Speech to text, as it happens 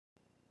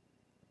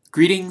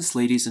Greetings,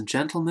 ladies and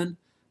gentlemen.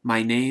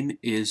 My name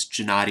is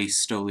Gennady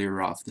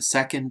Stolyarov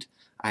II.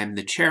 I am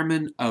the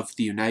chairman of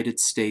the United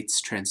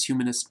States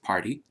Transhumanist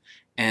Party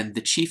and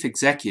the chief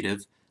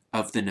executive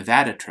of the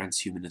Nevada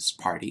Transhumanist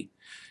Party.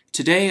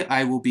 Today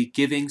I will be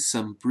giving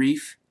some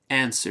brief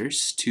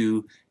answers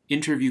to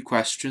interview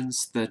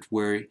questions that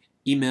were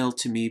emailed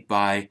to me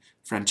by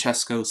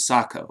Francesco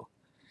Sacco.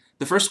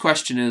 The first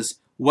question is,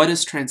 what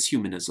is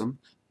transhumanism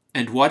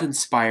and what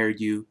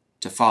inspired you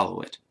to follow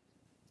it?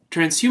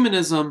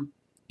 Transhumanism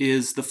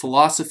is the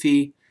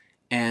philosophy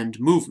and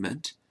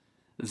movement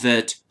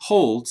that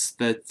holds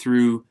that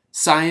through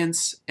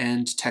science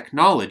and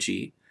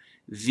technology,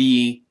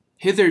 the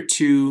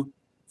hitherto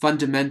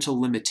fundamental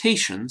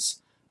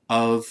limitations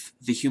of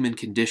the human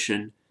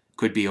condition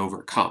could be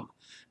overcome.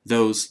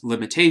 Those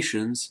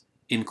limitations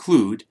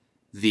include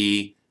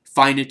the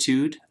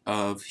finitude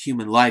of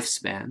human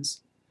lifespans,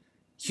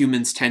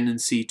 humans'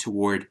 tendency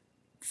toward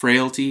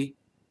frailty,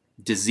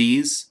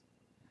 disease,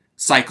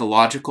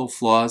 psychological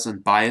flaws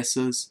and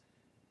biases,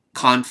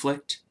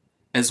 conflict,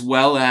 as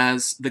well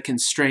as the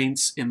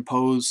constraints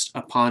imposed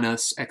upon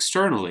us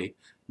externally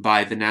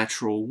by the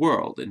natural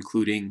world,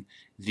 including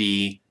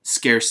the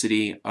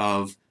scarcity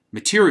of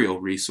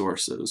material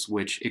resources,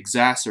 which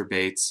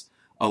exacerbates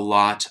a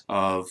lot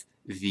of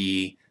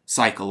the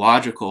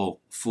psychological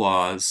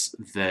flaws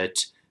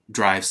that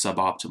drive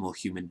suboptimal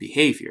human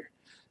behavior.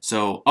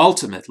 So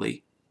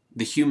ultimately,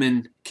 the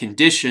human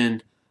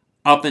condition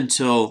up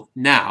until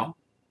now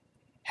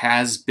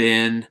has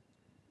been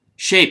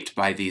shaped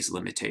by these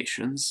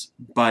limitations,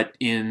 but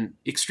in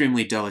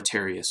extremely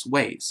deleterious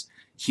ways.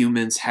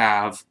 Humans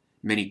have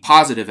many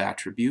positive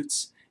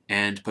attributes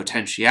and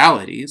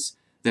potentialities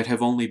that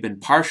have only been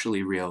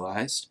partially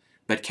realized,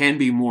 but can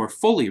be more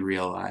fully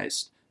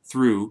realized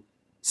through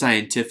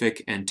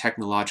scientific and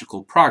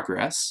technological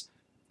progress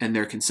and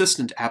their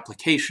consistent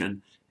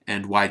application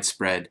and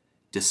widespread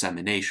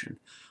dissemination.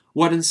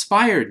 What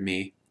inspired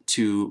me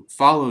to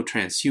follow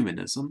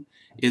transhumanism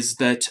is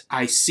that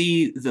I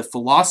see the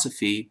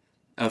philosophy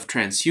of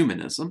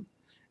transhumanism,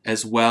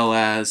 as well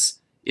as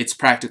its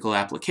practical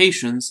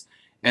applications,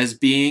 as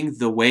being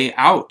the way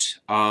out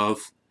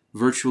of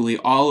virtually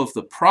all of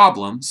the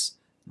problems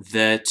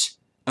that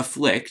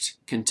afflict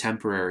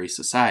contemporary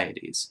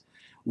societies.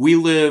 We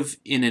live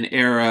in an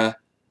era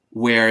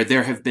where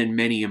there have been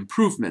many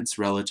improvements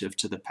relative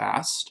to the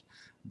past,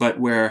 but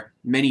where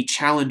many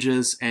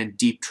challenges and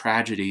deep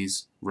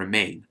tragedies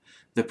remain.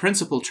 The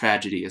principal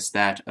tragedy is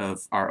that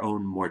of our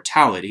own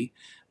mortality,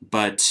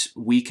 but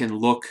we can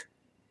look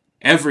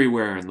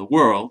everywhere in the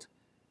world,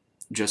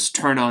 just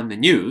turn on the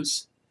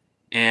news,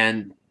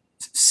 and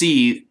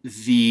see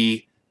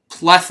the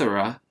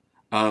plethora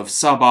of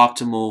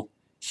suboptimal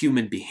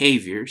human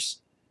behaviors,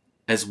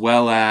 as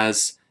well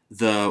as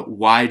the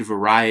wide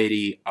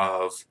variety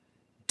of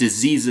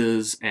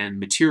diseases and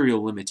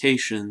material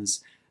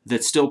limitations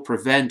that still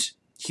prevent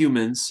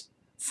humans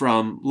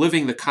from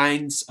living the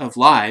kinds of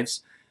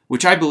lives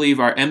which I believe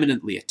are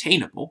eminently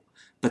attainable,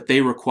 but they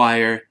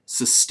require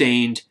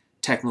sustained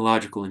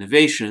technological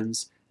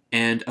innovations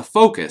and a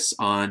focus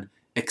on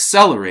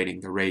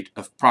accelerating the rate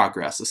of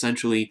progress,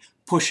 essentially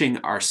pushing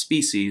our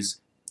species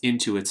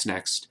into its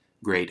next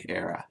great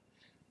era.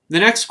 The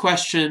next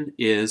question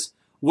is,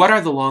 what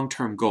are the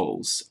long-term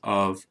goals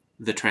of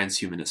the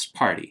Transhumanist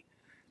Party?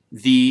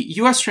 The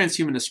U.S.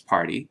 Transhumanist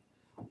Party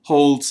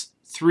holds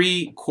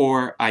three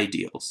core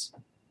ideals.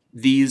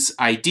 These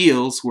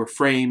ideals were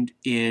framed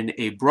in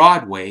a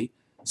broad way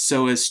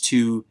so as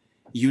to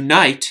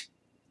unite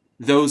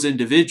those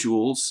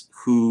individuals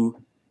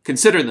who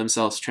consider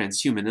themselves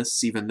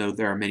transhumanists, even though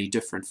there are many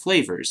different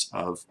flavors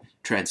of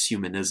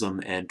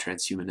transhumanism and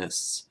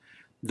transhumanists.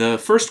 The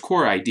first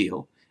core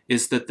ideal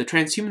is that the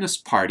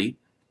Transhumanist Party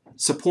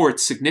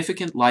supports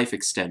significant life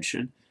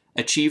extension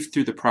achieved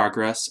through the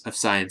progress of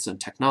science and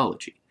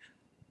technology.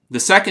 The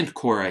second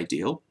core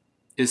ideal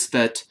is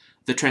that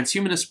the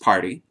Transhumanist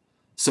Party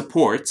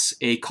supports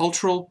a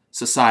cultural,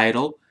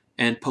 societal,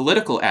 and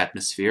political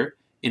atmosphere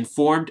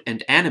informed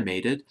and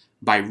animated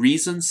by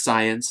reason,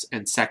 science,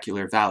 and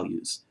secular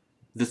values.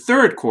 The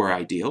third core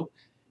ideal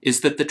is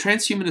that the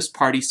Transhumanist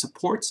Party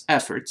supports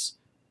efforts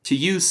to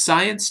use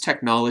science,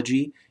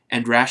 technology,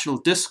 and rational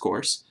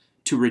discourse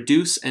to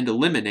reduce and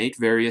eliminate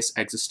various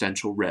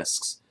existential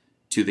risks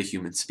to the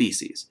human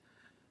species.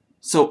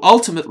 So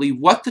ultimately,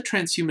 what the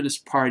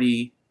Transhumanist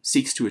Party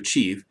seeks to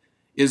achieve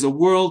is a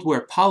world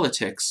where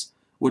politics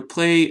would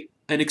play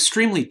an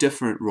extremely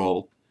different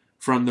role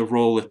from the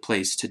role it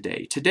plays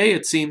today. Today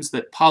it seems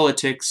that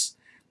politics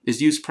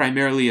is used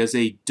primarily as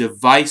a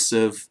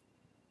divisive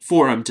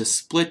forum to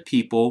split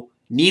people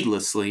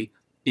needlessly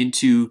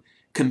into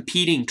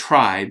competing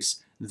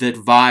tribes that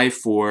vie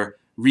for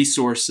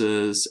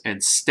resources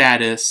and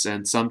status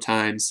and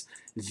sometimes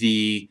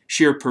the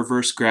sheer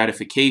perverse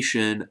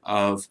gratification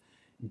of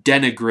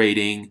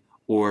denigrating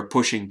or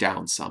pushing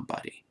down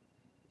somebody.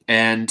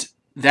 And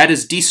that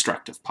is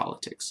destructive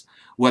politics.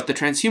 What the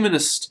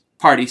Transhumanist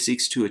Party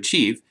seeks to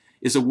achieve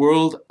is a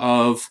world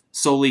of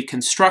solely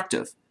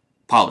constructive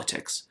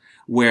politics,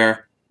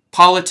 where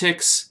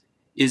politics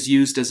is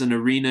used as an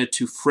arena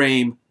to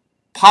frame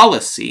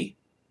policy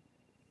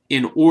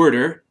in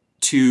order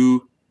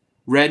to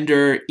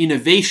render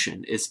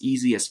innovation as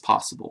easy as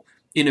possible.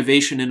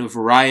 Innovation in a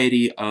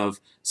variety of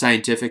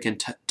scientific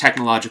and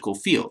technological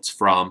fields,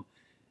 from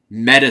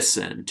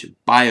medicine to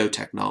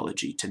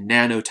biotechnology to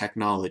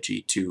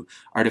nanotechnology to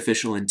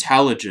artificial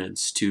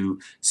intelligence to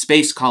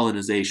space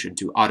colonization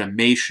to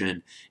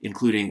automation,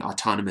 including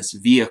autonomous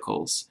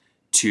vehicles,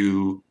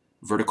 to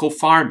vertical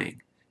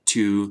farming,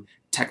 to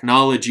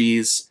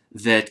technologies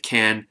that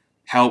can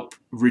help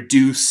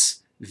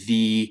reduce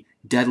the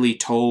deadly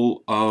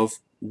toll of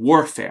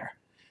warfare.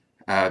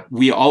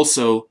 We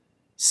also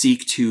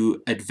seek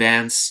to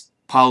advance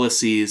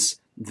policies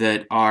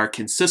that are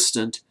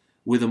consistent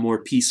with a more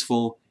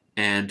peaceful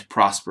and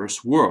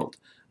prosperous world.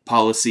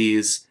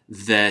 Policies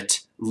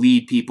that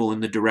lead people in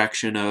the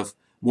direction of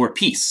more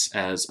peace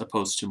as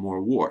opposed to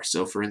more war.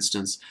 So, for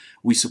instance,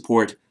 we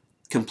support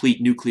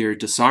complete nuclear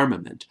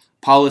disarmament,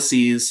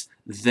 policies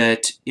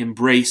that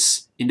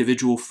embrace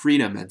individual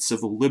freedom and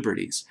civil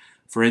liberties.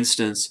 For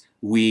instance,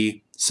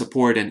 we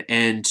support an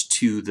end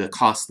to the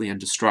costly and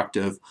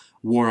destructive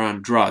war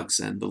on drugs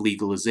and the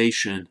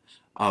legalization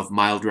of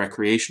mild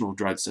recreational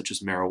drugs such as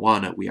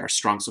marijuana. We are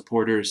strong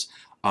supporters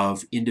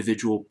of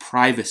individual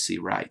privacy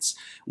rights.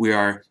 We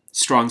are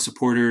strong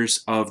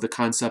supporters of the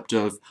concept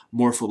of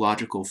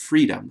morphological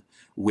freedom,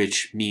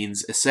 which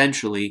means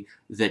essentially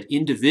that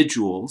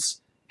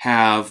individuals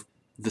have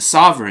the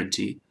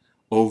sovereignty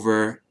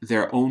over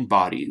their own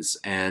bodies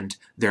and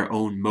their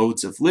own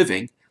modes of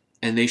living,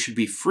 and they should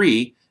be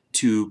free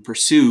to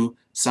pursue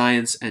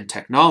science and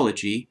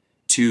technology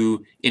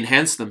to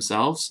enhance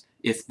themselves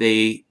if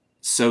they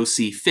so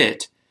see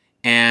fit,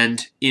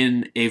 and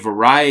in a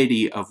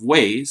variety of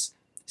ways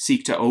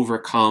seek to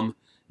overcome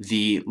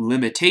the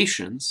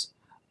limitations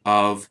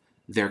of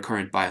their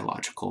current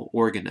biological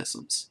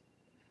organisms.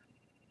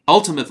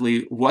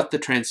 Ultimately, what the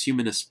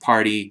Transhumanist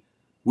Party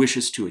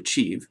wishes to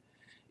achieve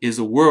is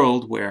a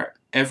world where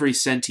every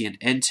sentient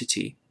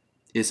entity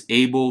is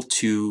able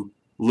to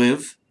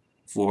live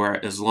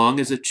for as long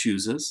as it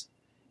chooses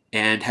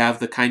and have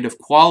the kind of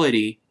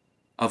quality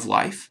of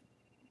life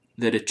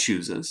that it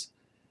chooses,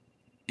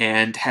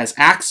 and has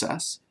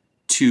access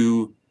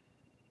to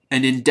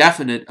an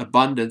indefinite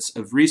abundance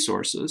of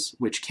resources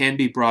which can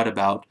be brought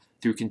about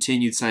through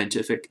continued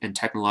scientific and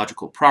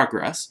technological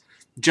progress,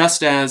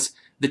 just as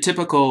the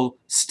typical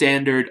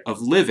standard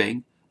of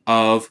living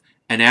of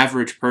an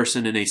average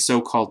person in a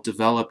so-called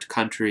developed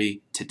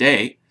country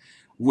today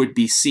would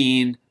be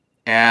seen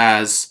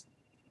as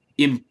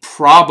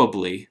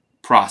improbably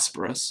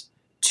prosperous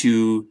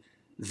to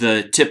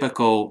the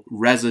typical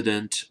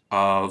resident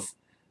of,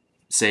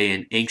 say,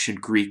 an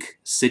ancient Greek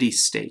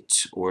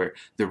city-state or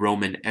the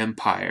Roman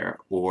Empire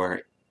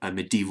or a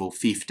medieval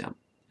fiefdom.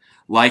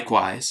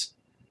 Likewise,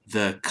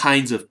 the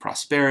kinds of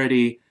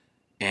prosperity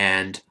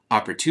and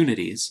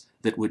opportunities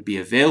that would be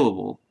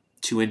available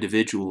to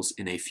individuals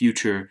in a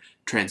future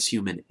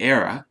transhuman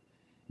era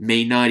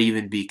may not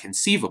even be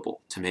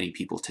conceivable to many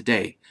people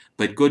today,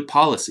 but good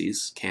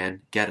policies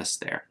can get us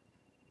there.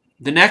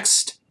 The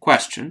next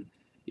question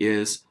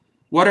is,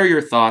 what are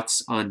your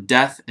thoughts on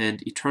death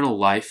and eternal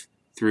life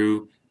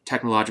through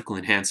technological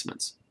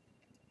enhancements?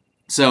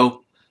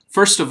 So,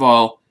 first of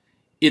all,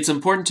 it's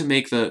important to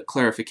make the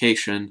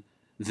clarification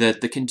that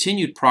the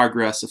continued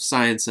progress of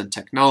science and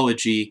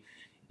technology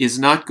is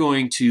not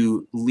going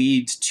to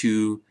lead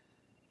to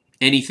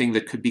anything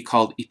that could be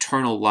called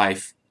eternal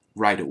life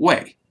right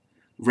away.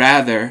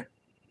 Rather,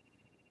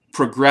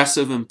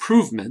 progressive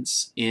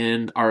improvements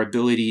in our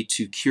ability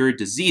to cure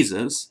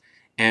diseases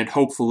and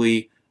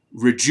hopefully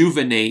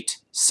rejuvenate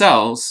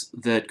cells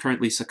that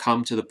currently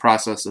succumb to the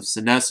process of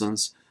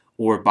senescence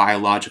or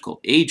biological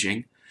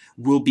aging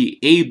will be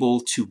able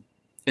to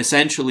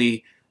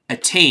essentially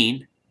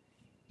attain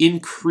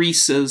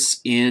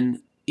increases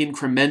in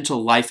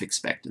incremental life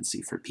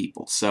expectancy for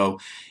people. So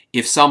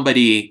if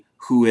somebody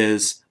who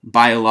is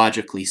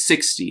biologically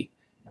 60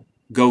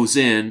 goes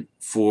in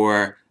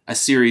for a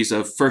series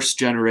of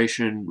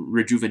first-generation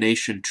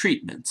rejuvenation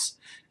treatments,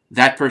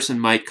 that person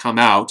might come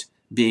out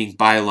being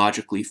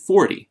biologically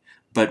 40.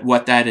 But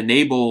what that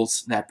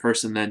enables that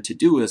person then to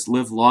do is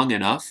live long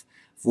enough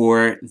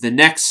for the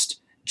next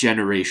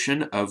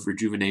generation of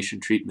rejuvenation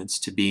treatments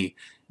to be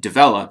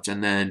developed.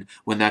 And then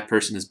when that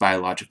person is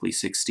biologically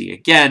 60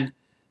 again,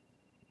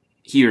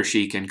 he or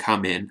she can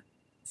come in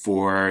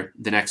for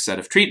the next set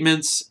of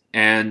treatments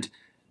and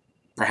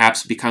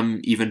perhaps become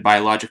even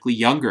biologically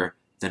younger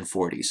than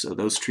 40. So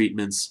those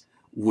treatments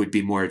would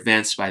be more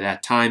advanced by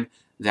that time.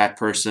 That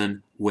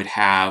person would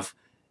have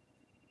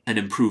an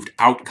improved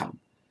outcome.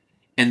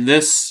 And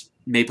this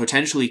may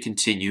potentially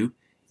continue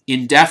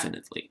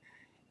indefinitely.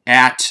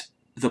 At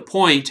the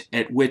point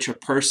at which a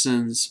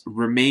person's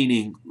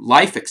remaining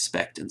life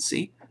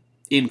expectancy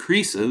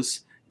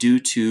increases due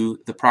to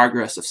the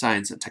progress of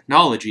science and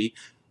technology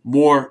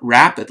more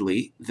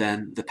rapidly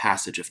than the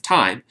passage of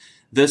time,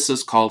 this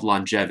is called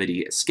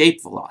longevity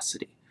escape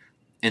velocity.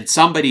 And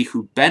somebody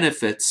who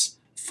benefits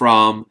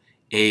from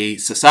A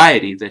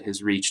society that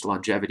has reached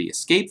longevity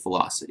escape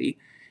velocity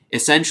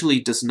essentially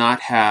does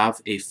not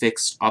have a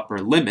fixed upper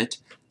limit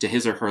to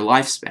his or her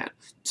lifespan.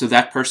 So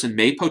that person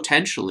may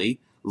potentially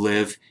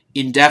live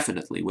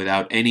indefinitely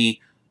without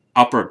any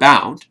upper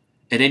bound.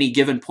 At any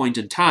given point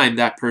in time,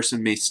 that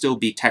person may still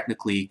be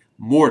technically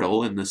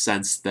mortal in the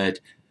sense that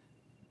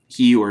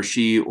he or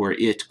she or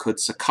it could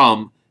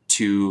succumb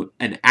to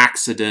an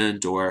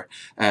accident or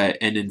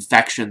an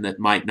infection that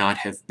might not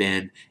have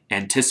been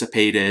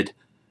anticipated.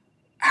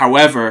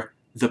 However,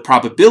 the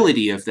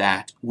probability of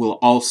that will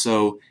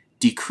also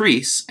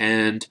decrease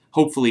and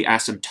hopefully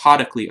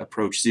asymptotically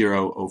approach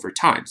zero over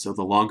time. So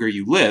the longer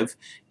you live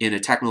in a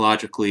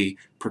technologically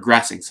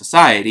progressing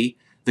society,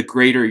 the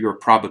greater your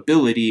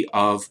probability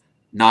of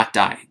not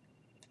dying.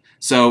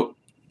 So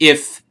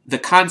if the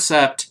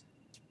concept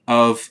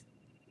of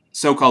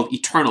so-called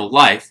eternal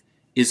life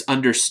is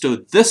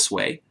understood this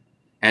way,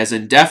 as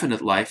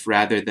indefinite life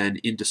rather than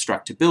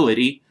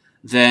indestructibility,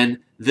 then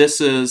this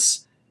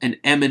is an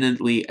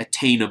eminently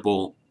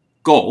attainable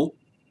goal.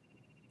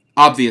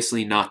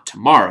 Obviously not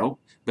tomorrow,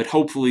 but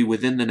hopefully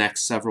within the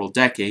next several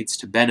decades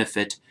to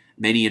benefit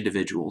many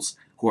individuals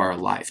who are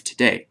alive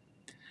today.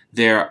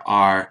 There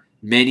are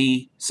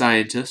many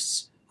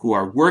scientists who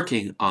are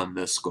working on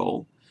this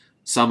goal.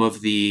 Some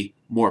of the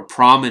more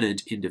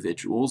prominent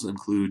individuals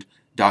include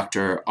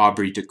Dr.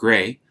 Aubrey de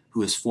Grey,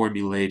 who has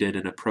formulated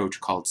an approach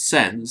called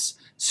SENS,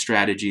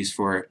 Strategies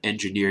for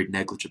Engineered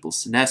Negligible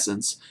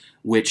Senescence,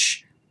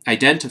 which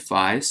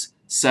identifies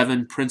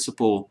 7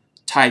 principal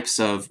types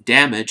of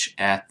damage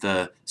at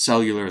the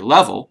cellular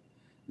level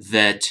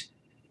that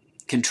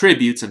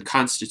contributes and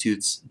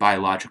constitutes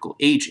biological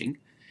aging,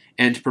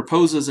 and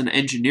proposes an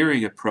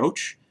engineering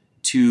approach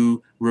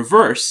to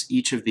reverse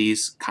each of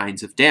these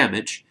kinds of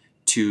damage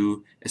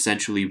to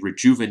essentially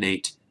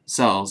rejuvenate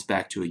cells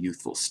back to a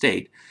youthful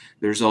state.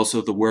 There's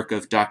also the work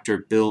of Dr.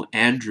 Bill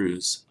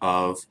Andrews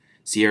of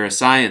Sierra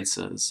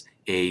Sciences,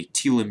 a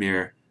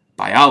telomere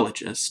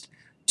biologist.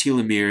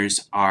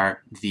 Telomeres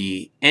are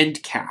the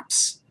end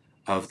caps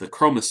of the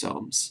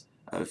chromosomes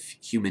of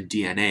human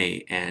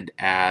DNA, and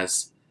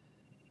as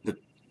the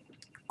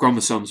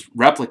chromosomes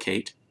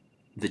replicate,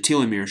 the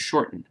telomeres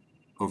shorten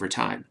over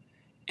time.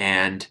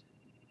 And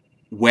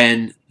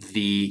when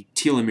the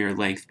telomere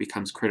length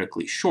becomes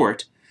critically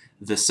short,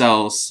 the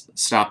cells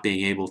stop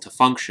being able to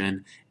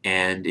function,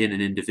 and in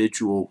an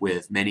individual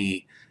with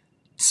many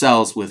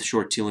cells with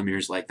short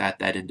telomeres like that,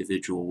 that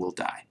individual will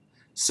die.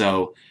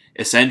 So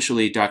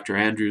essentially, Dr.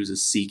 Andrews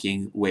is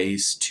seeking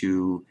ways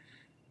to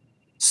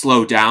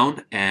slow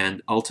down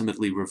and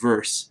ultimately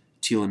reverse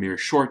telomere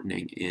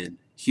shortening in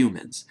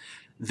humans.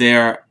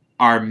 There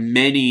are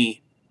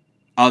many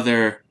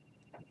other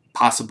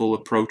possible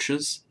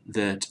approaches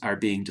that are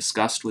being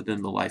discussed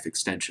within the life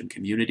extension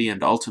community,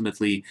 and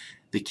ultimately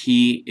the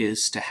key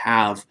is to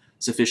have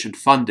sufficient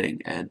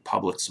funding and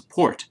public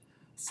support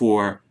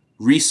for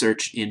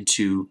research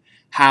into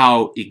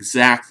how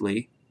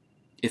exactly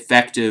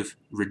effective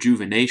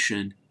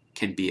rejuvenation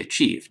can be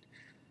achieved.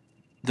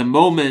 The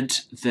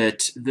moment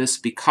that this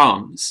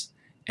becomes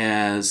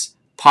as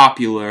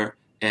popular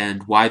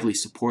and widely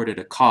supported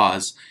a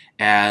cause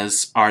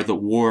as are the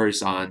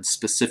wars on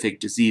specific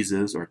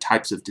diseases or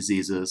types of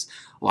diseases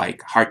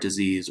like heart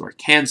disease or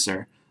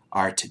cancer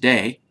are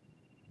today,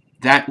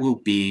 that will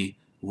be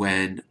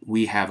when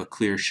we have a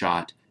clear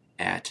shot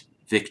at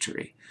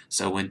victory.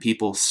 So when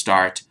people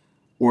start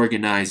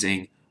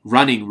organizing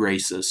running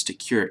races to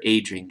cure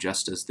aging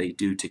just as they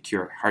do to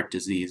cure heart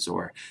disease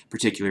or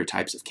particular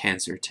types of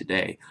cancer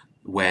today,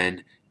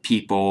 when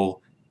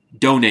people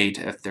donate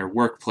at their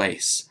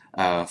workplace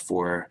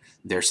for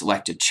their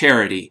selected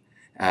charity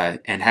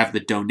and have the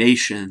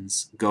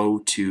donations go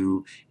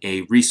to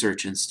a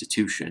research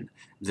institution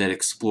that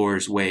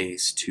explores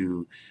ways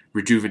to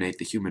rejuvenate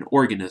the human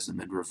organism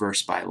and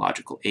reverse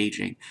biological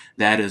aging,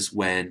 that is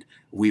when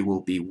we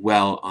will be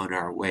well on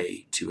our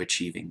way to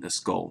achieving this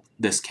goal.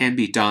 This can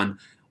be done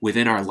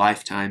within our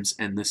lifetimes,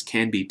 and this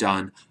can be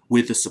done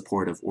with the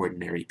support of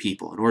ordinary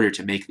people. In order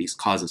to make these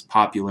causes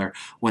popular,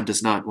 one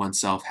does not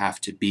oneself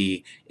have to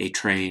be a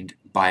trained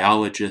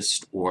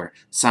biologist or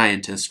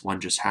scientist.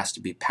 One just has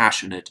to be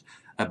passionate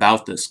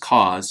about this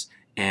cause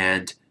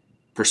and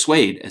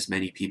persuade as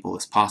many people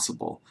as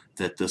possible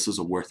that this is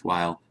a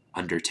worthwhile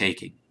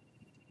undertaking.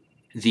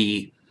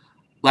 The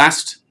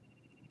last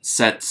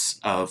sets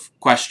of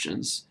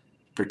questions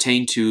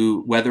pertain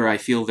to whether I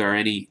feel there are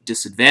any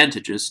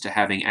disadvantages to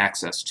having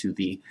access to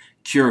the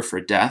cure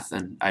for death,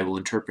 and I will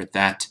interpret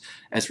that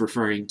as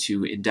referring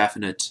to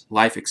indefinite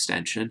life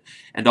extension,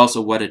 and also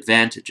what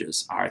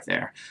advantages are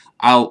there.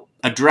 I'll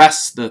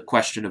address the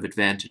question of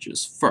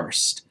advantages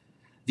first.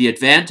 The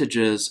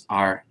advantages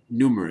are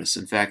numerous.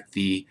 In fact,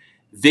 the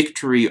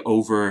victory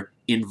over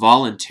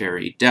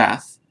involuntary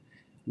death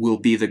will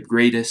be the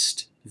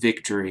greatest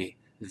victory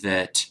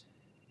that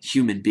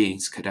human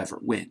beings could ever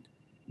win,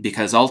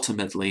 because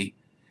ultimately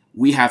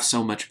we have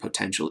so much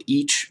potential.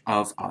 Each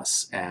of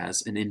us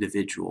as an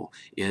individual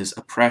is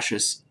a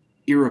precious,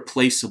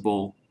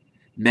 irreplaceable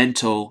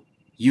mental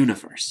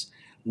universe.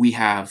 We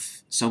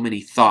have so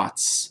many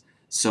thoughts,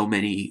 so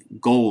many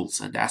goals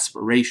and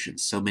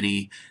aspirations, so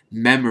many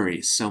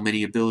memories, so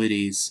many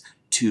abilities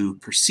to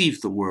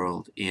perceive the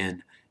world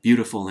in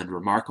beautiful and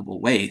remarkable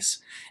ways,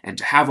 and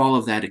to have all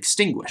of that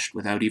extinguished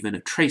without even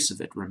a trace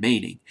of it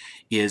remaining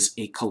is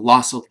a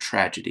colossal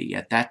tragedy.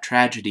 Yet that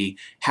tragedy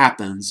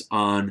happens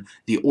on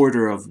the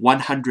order of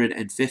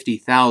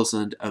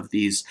 150,000 of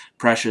these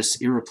precious,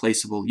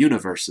 irreplaceable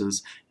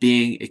universes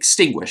being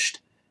extinguished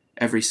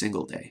every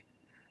single day.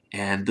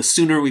 And the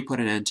sooner we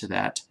put an end to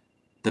that,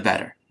 the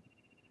better.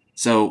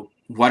 So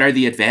what are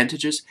the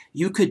advantages?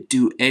 You could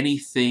do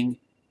anything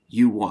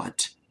you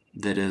want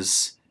that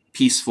is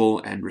peaceful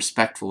and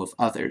respectful of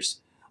others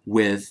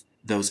with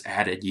those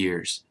added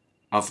years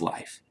of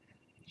life.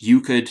 You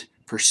could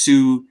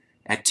pursue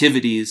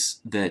activities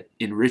that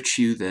enrich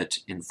you, that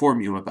inform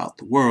you about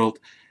the world,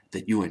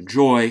 that you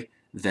enjoy,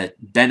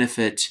 that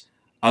benefit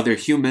other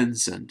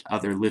humans and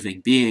other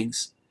living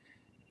beings.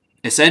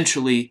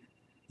 Essentially,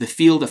 the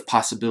field of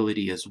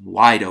possibility is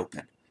wide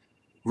open.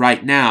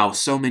 Right now,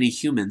 so many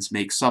humans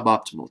make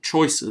suboptimal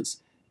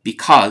choices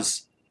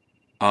because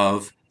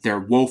of their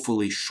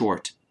woefully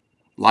short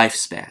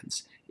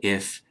lifespans.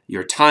 If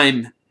your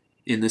time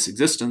in this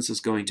existence is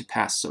going to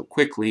pass so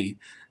quickly,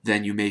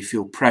 then you may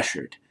feel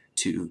pressured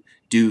to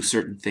do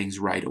certain things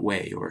right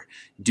away, or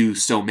do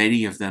so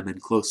many of them in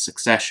close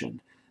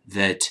succession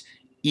that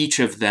each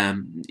of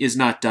them is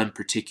not done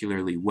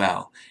particularly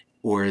well,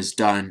 or is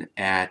done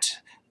at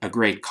a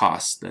great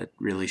cost that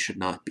really should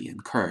not be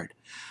incurred.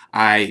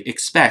 I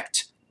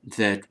expect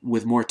that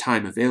with more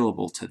time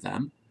available to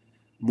them,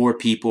 more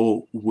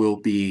people will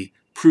be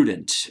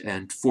prudent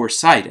and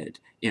foresighted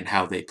in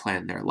how they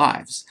plan their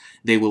lives.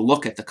 They will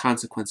look at the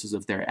consequences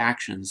of their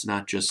actions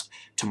not just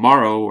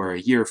tomorrow or a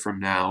year from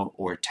now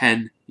or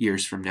 10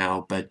 years from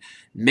now, but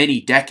many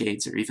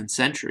decades or even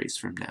centuries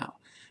from now.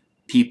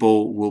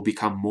 People will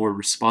become more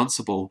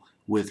responsible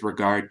with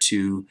regard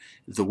to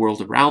the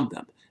world around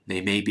them. They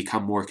may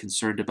become more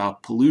concerned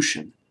about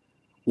pollution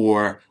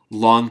or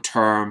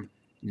long-term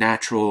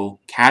natural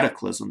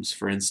cataclysms,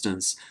 for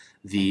instance,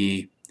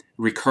 the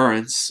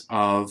recurrence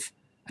of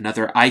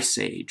another ice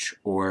age,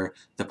 or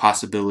the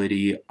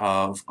possibility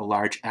of a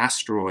large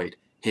asteroid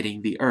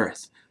hitting the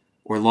Earth,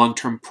 or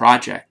long-term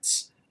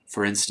projects,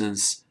 for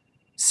instance,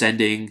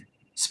 sending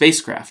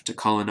spacecraft to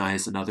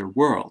colonize another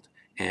world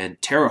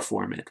and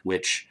terraform it,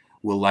 which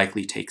will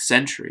likely take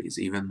centuries.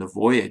 Even the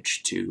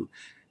voyage to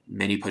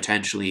many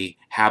potentially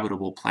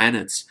habitable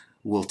planets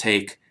will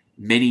take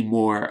many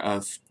more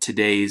of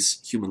today's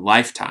human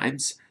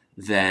lifetimes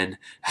than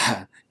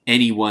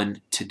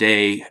anyone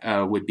today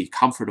would be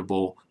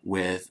comfortable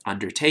with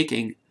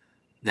undertaking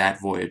that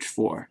voyage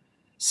for.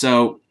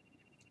 So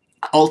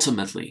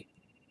ultimately,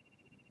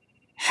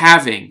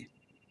 having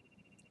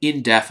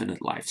indefinite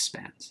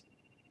lifespans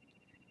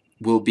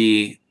will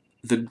be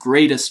the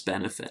greatest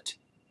benefit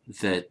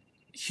that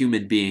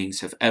human beings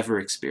have ever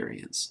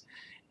experienced,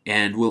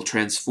 and will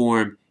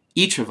transform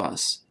each of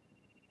us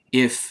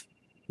if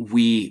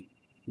we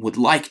would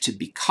like to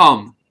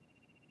become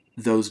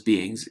those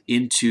beings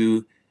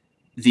into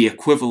the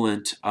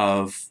equivalent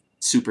of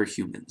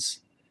superhumans.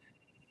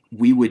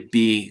 We would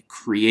be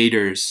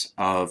creators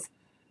of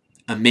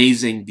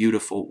amazing,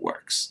 beautiful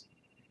works.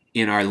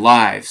 In our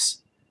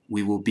lives,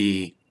 we will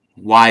be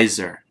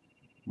wiser,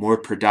 more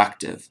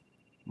productive,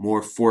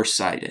 more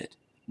foresighted,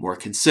 more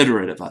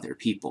considerate of other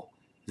people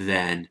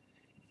than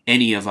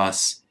any of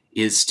us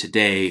is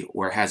today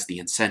or has the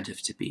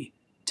incentive to be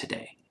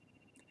today.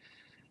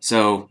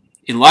 So,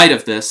 in light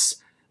of this,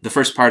 the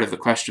first part of the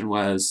question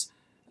was,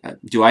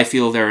 do I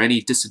feel there are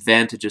any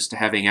disadvantages to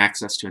having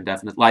access to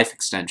indefinite life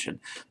extension?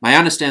 My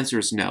honest answer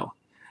is no.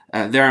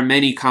 There are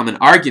many common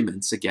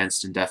arguments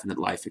against indefinite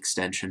life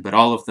extension, but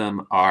all of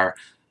them are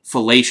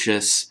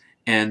fallacious,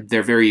 and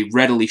they're very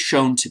readily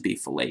shown to be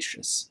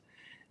fallacious.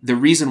 The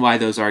reason why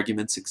those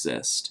arguments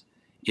exist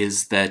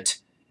is that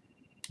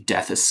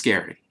death is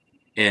scary,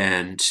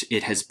 and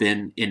it has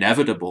been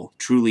inevitable,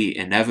 truly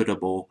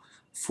inevitable,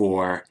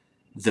 for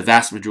the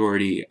vast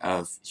majority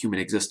of human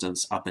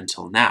existence up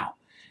until now.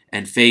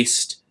 And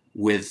faced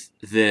with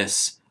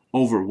this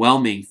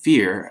overwhelming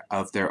fear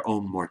of their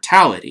own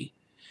mortality,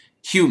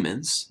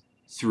 humans,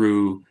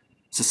 through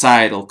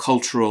societal,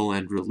 cultural,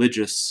 and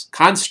religious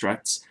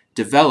constructs,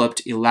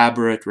 developed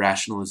elaborate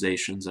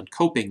rationalizations and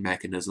coping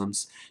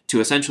mechanisms to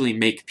essentially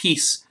make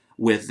peace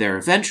with their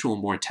eventual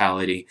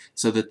mortality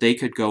so that they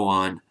could go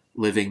on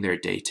living their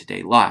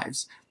day-to-day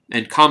lives.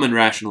 And common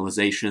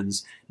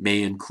rationalizations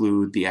may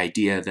include the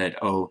idea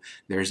that, oh,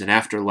 there's an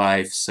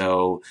afterlife,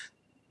 so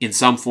in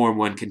some form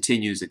one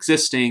continues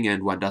existing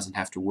and one doesn't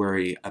have to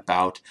worry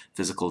about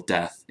physical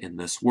death in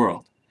this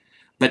world.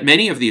 But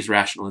many of these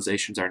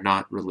rationalizations are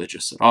not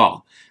religious at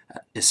all,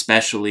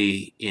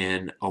 especially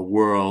in a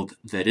world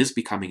that is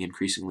becoming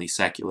increasingly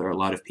secular. A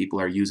lot of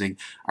people are using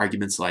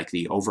arguments like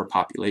the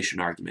overpopulation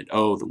argument.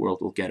 Oh, the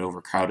world will get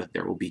overcrowded,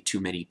 there will be too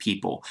many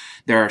people.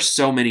 There are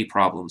so many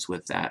problems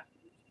with that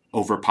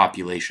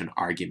overpopulation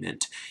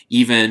argument.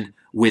 Even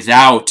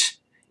without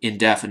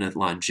indefinite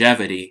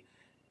longevity,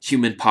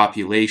 human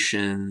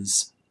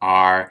populations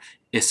are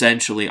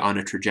essentially on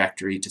a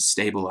trajectory to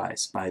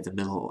stabilize by the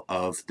middle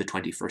of the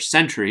 21st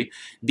century,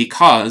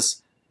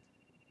 because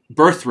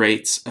birth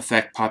rates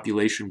affect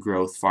population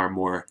growth far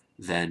more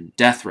than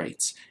death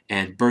rates.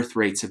 And birth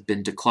rates have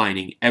been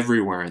declining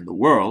everywhere in the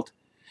world.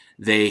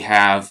 They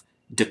have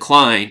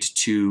declined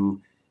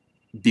to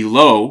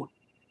below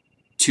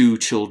 2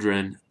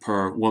 children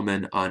per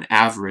woman on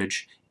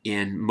average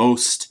in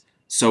most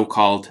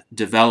so-called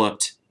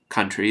developed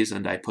countries,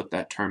 and I put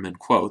that term in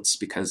quotes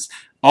because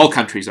all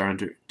countries are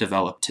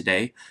underdeveloped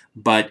today,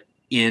 but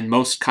in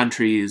most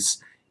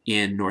countries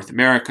in North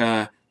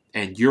America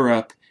and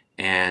Europe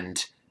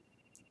and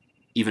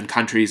even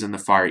countries in the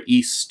Far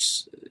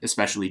East,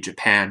 especially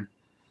Japan,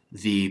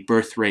 the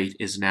birth rate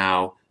is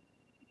now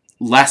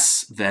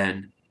less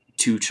than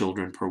 2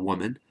 children per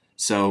woman.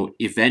 So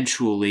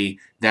eventually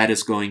that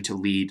is going to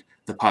lead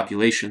the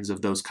populations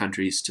of those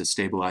countries to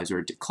stabilize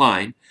or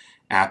decline,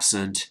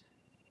 absent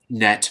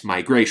net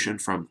migration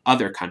from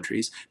other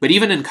countries. But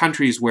even in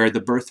countries where the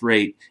birth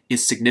rate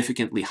is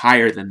significantly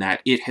higher than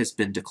that, it has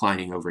been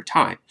declining over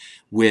time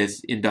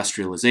with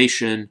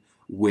industrialization,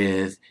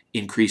 with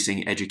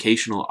increasing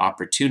educational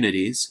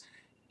opportunities.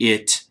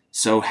 It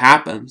so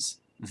happens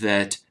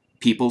that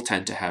people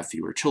tend to have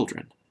fewer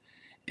children.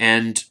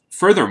 And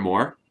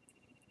furthermore,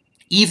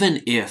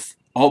 even if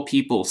all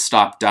people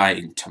stop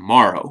dying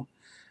tomorrow,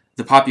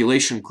 the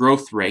population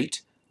growth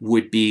rate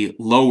would be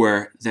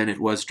lower than it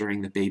was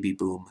during the baby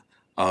boom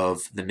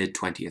of the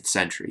mid-20th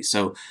century.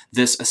 So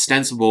this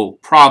ostensible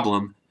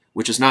problem,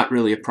 which is not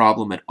really a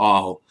problem at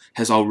all,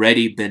 has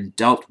already been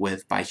dealt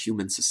with by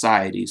human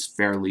societies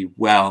fairly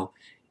well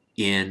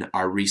in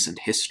our recent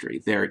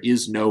history. There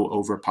is no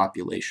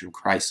overpopulation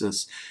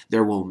crisis.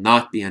 There will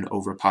not be an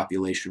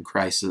overpopulation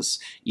crisis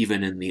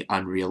even in the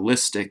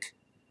unrealistic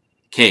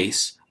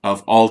case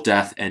of all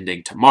death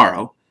ending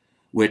tomorrow,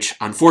 which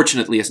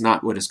unfortunately is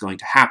not what is going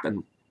to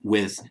happen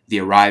with the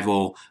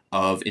arrival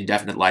of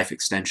indefinite life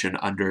extension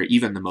under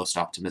even the most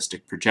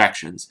optimistic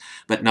projections.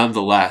 But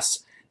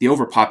nonetheless, the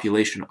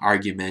overpopulation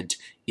argument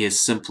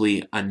is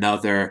simply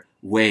another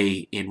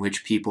way in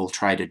which people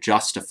try to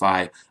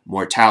justify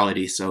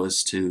mortality so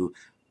as to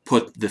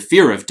put the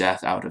fear of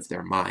death out of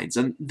their minds.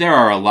 And there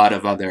are a lot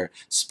of other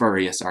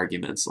spurious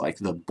arguments, like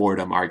the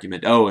boredom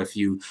argument. Oh, if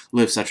you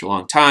live such a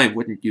long time,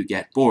 wouldn't you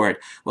get bored?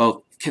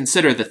 Well,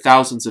 consider that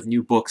thousands of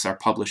new books are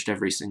published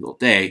every single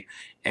day,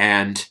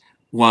 and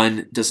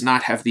one does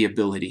not have the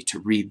ability to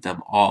read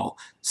them all.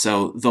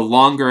 So the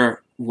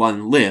longer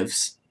one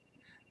lives,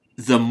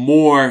 the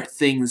more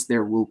things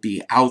there will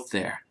be out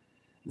there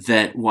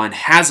that one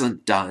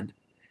hasn't done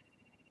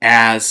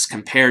as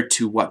compared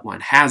to what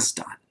one has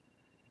done.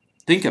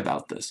 Think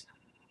about this.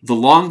 The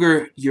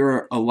longer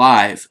you're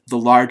alive, the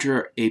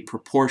larger a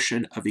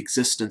proportion of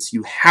existence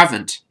you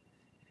haven't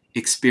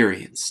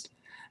experienced.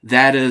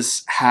 That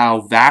is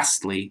how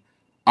vastly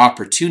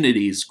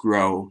opportunities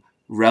grow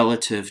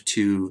relative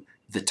to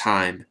the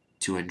time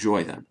to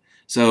enjoy them.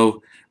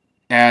 So,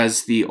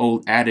 as the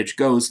old adage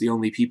goes, the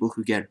only people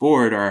who get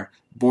bored are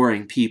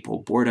boring people.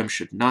 Boredom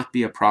should not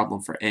be a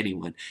problem for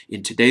anyone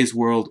in today's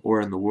world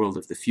or in the world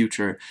of the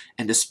future,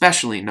 and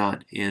especially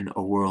not in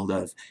a world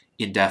of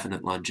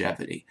indefinite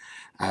longevity.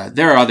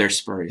 There are other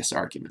spurious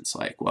arguments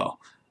like, well,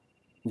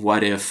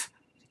 what if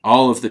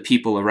all of the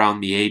people around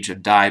me age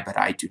and die, but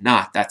I do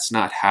not? That's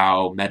not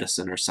how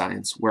medicine or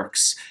science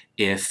works.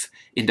 If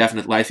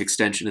indefinite life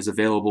extension is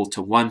available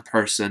to one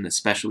person,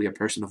 especially a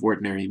person of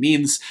ordinary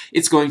means,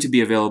 it's going to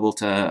be available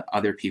to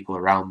other people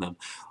around them.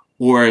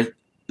 Or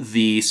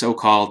the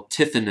so-called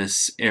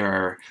Tithonus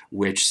error,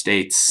 which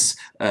states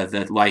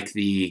that, like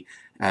the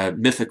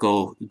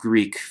mythical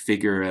Greek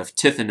figure of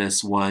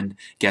Tithonus, one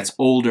gets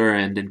older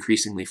and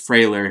increasingly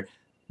frailer.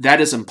 That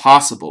is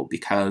impossible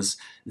because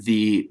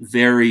the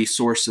very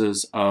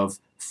sources of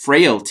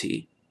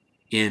frailty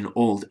in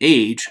old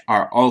age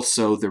are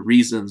also the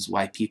reasons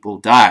why people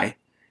die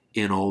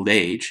in old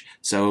age.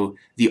 So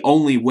the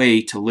only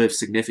way to live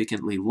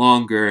significantly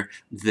longer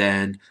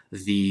than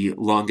the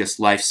longest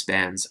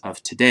lifespans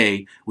of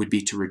today would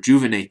be to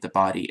rejuvenate the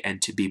body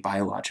and to be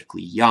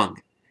biologically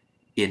young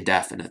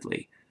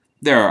indefinitely.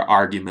 There are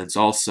arguments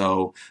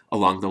also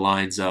along the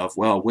lines of,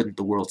 well, wouldn't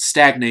the world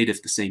stagnate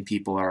if the same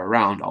people are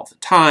around all the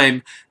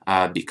time?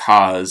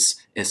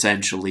 Because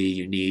essentially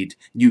you need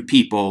new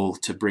people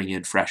to bring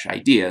in fresh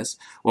ideas.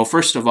 Well,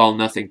 first of all,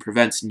 nothing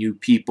prevents new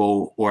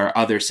people or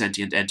other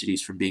sentient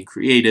entities from being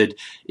created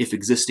if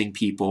existing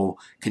people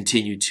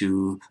continue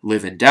to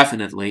live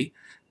indefinitely.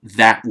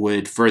 That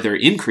would further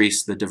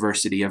increase the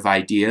diversity of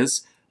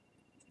ideas,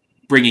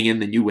 bringing in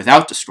the new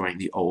without destroying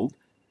the old.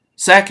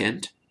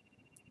 Second,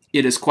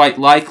 it is quite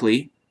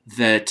likely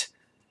that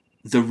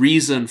the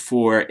reason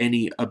for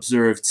any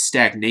observed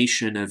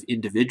stagnation of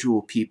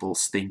individual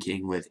people's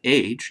thinking with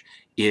age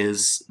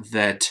is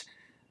that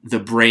the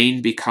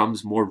brain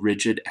becomes more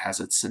rigid as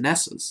it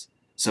senesces.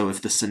 So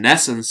if the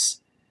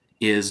senescence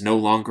is no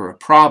longer a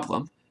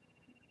problem,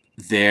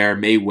 there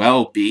may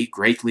well be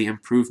greatly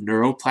improved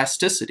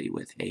neuroplasticity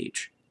with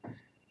age.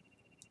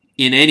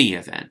 In any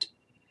event,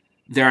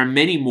 there are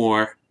many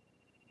more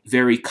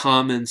very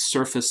common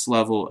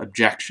surface-level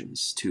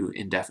objections to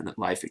indefinite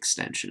life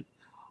extension.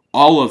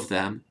 All of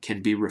them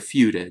can be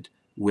refuted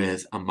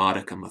with a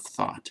modicum of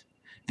thought.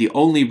 The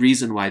only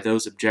reason why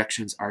those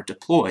objections are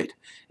deployed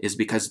is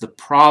because the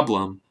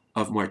problem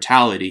of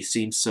mortality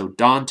seems so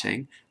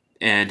daunting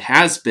and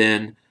has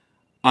been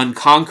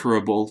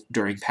unconquerable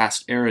during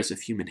past eras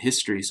of human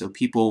history, so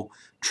people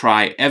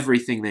try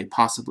everything they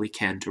possibly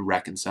can to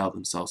reconcile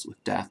themselves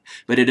with death.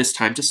 But it is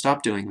time to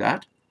stop doing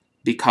that,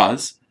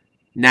 because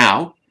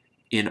now,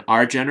 in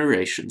our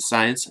generation,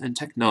 science and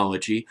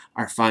technology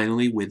are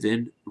finally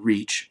within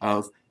reach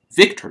of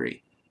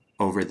victory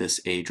over this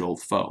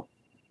age-old foe.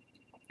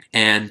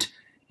 And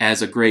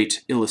as a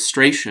great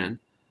illustration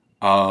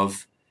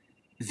of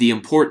the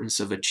importance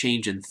of a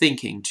change in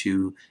thinking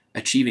to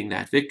achieving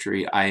that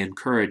victory, I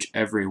encourage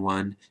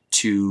everyone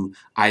to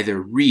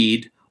either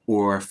read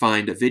or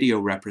find a video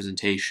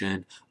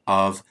representation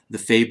of The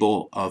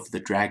Fable of the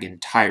Dragon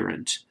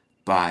Tyrant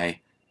by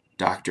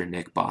Dr.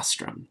 Nick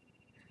Bostrom.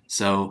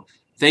 So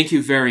thank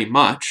you very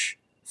much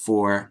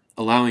for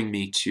allowing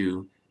me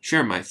to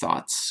share my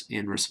thoughts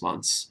in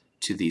response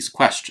to these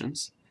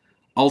questions.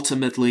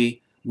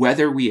 Ultimately,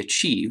 whether we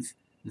achieve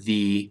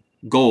the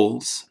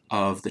goals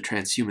of the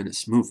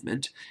transhumanist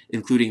movement,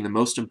 including the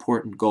most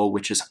important goal,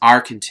 which is our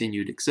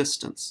continued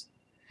existence,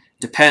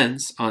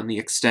 depends on the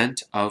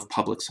extent of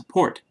public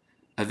support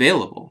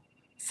available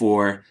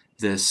for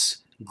this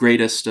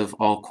greatest of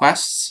all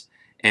quests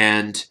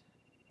and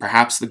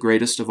perhaps the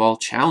greatest of all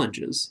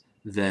challenges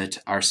that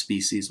our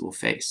species will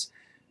face.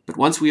 But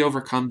once we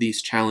overcome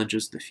these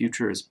challenges, the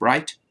future is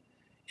bright,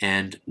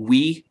 and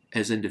we,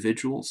 as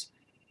individuals,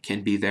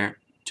 can be there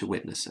to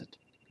witness it.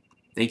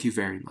 Thank you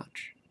very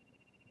much.